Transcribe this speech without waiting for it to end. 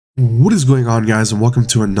What is going on, guys, and welcome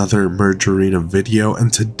to another Merge Arena video.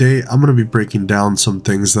 And today I'm going to be breaking down some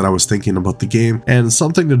things that I was thinking about the game and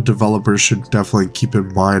something that developers should definitely keep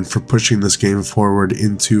in mind for pushing this game forward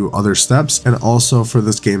into other steps, and also for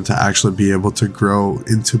this game to actually be able to grow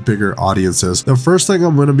into bigger audiences. The first thing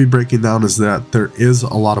I'm going to be breaking down is that there is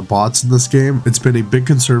a lot of bots in this game. It's been a big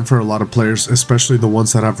concern for a lot of players, especially the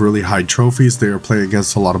ones that have really high trophies. They are playing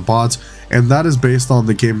against a lot of bots, and that is based on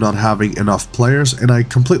the game not having enough players. And I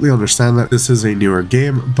completely understand that this is a newer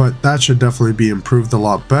game, but that should definitely be improved a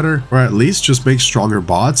lot better, or at least just make stronger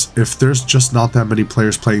bots. If there's just not that many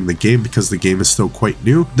players playing the game because the game is still quite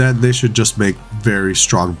new, then they should just make very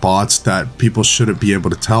strong bots that people shouldn't be able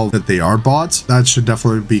to tell that they are bots. That should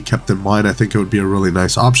definitely be kept in mind. I think it would be a really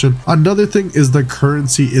nice option. Another thing is the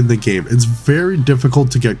currency in the game. It's very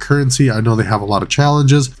difficult to get currency. I know they have a lot of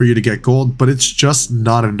challenges for you to get gold, but it's just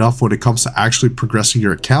not enough when it comes to actually progressing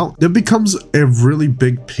your account. It becomes a really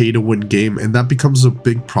big pay to win game, and that becomes a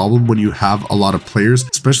big problem when you have a lot of players,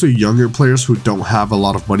 especially younger players who don't have a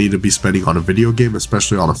lot of money to be spending on a video game,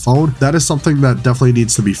 especially on a phone. That is something that definitely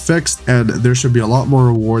needs to be fixed, and there should be a lot more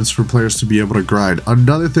rewards for players to be able to grind.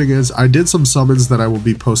 Another thing is, I did some summons that I will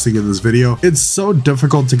be posting in this video. It's so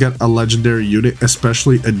difficult to get a legendary unit,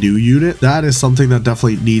 especially a new unit. That is something that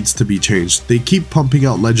definitely needs to be changed. They keep pumping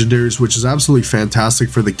out legendaries, which is absolutely fantastic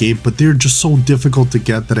for the game, but they're just so difficult to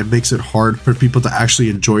get that it makes it hard for people to actually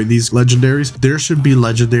enjoy these legendaries. There should be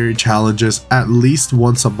legendary challenges at least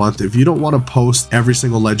once a month. If you don't want to post every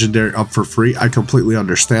single legendary up for free, I completely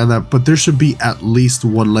understand that, but there should be at least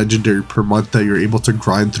one legendary per month that you're able to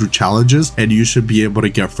grind through challenges, and you should be able to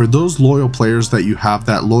get. For those loyal players that you have,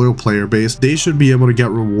 that loyal player base, they should be able to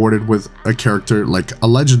get rewarded with a character like a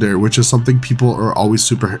legendary, which is something people are always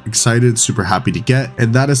super excited, super happy to get,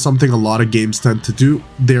 and that is something a lot of games tend to do.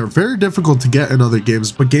 They are very difficult to get in other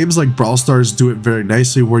games, but games like Brawl Stars do it very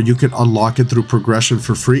nicely, where you can unlock it through progression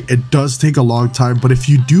for free. It does take a long time, but if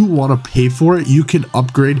you do want to pay for it, you can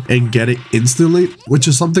upgrade and get it instantly, which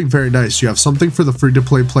is something very nice. You have something for the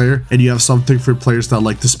free-to-play player, and you have something for players that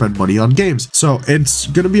like to spend money on games. So it's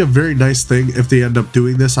going to be a very nice thing if they end up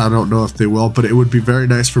doing this. I don't know if they will, but it would be very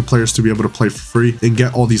nice for players to be able to play for free and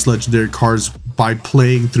get all these legendary cards by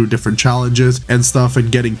playing through different challenges and stuff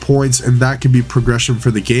and getting points, and that can be progression for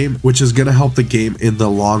the game, which is going to help the game in the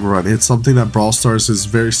long run. It's something that Brawl Stars is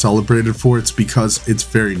very celebrated for. It's because it's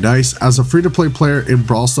very nice. As a free-to-play player in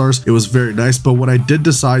Brawl Stars, it was very nice, but when I did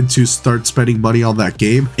decide to start spending money on that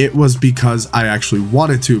game, it was because I actually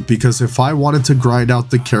wanted to, because if I wanted to grind out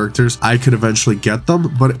the characters, I could eventually get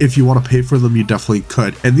them, but if you want to pay for them, you definitely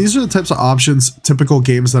could. And these are the types of options typical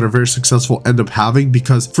games that are very successful end up having,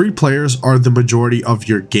 because free players are the majority of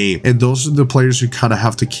your game, and those are the players you kind of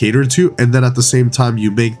have to cater to, and then at the same time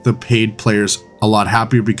you make the paid players a lot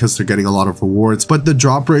happier because they're getting a lot of rewards. But the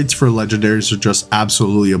drop rates for legendaries are just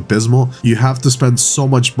absolutely abysmal. You have to spend so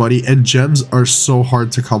much money, and gems are so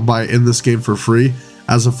hard to come by in this game for free.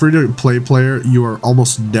 As a free-to-play player, you are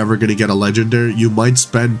almost never going to get a legendary. You might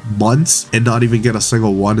spend months and not even get a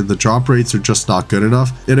single one, and the drop rates are just not good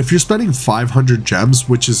enough. And if you're spending 500 gems,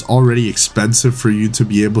 which is already expensive for you to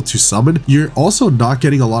be able to summon, you're also not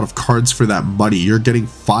getting a lot of cards for that money. You're getting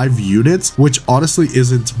 5 units, which honestly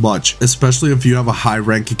isn't much, especially if you have a high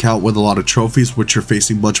rank account with a lot of trophies, which you're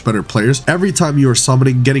facing much better players. Every time you are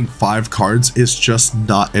summoning, getting 5 cards is just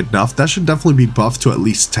not enough. That should definitely be buffed to at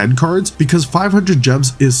least 10 cards, because 500 gems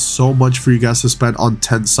is so much for you guys to spend on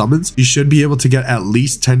 10 summons. You should be able to get at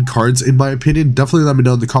least 10 cards, in my opinion. Definitely let me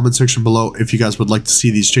know in the comment section below if you guys would like to see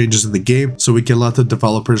these changes in the game, so we can let the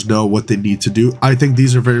developers know what they need to do. I think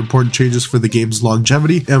these are very important changes for the game's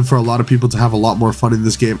longevity, and for a lot of people to have a lot more fun in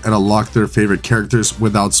this game and unlock their favorite characters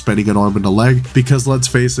without spending an arm and a leg. Because let's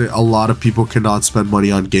face it, a lot of people cannot spend money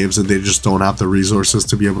on games, and they just don't have the resources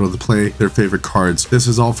to be able to play their favorite cards. This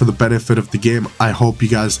is all for the benefit of the game. I hope you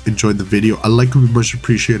guys enjoyed the video. I like it much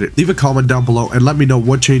appreciate it. Leave a comment down below and let me know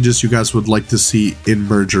what changes you guys would like to see in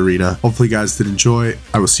Merge Arena. Hopefully you guys did enjoy.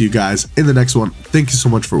 I will see you guys in the next one. Thank you so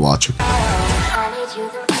much for watching.